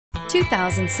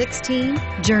2016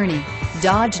 Journey.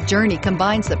 Dodge Journey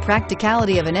combines the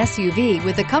practicality of an SUV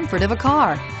with the comfort of a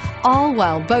car, all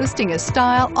while boasting a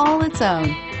style all its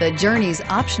own. The Journey's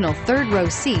optional third-row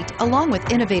seat, along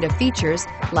with innovative features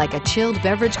like a chilled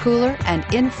beverage cooler and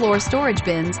in-floor storage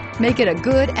bins, make it a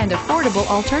good and affordable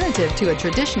alternative to a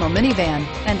traditional minivan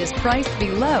and is priced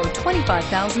below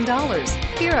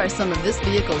 $25,000. Here are some of this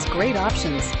vehicle's great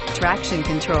options: traction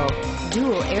control,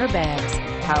 dual airbags,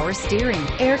 power steering,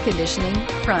 air conditioning,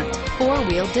 front,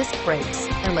 four-wheel disc brakes,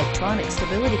 electronic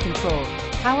stability control,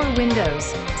 power windows,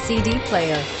 CD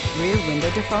player, rear window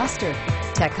defroster,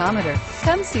 tachometer.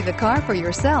 Come see the car for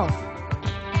yourself.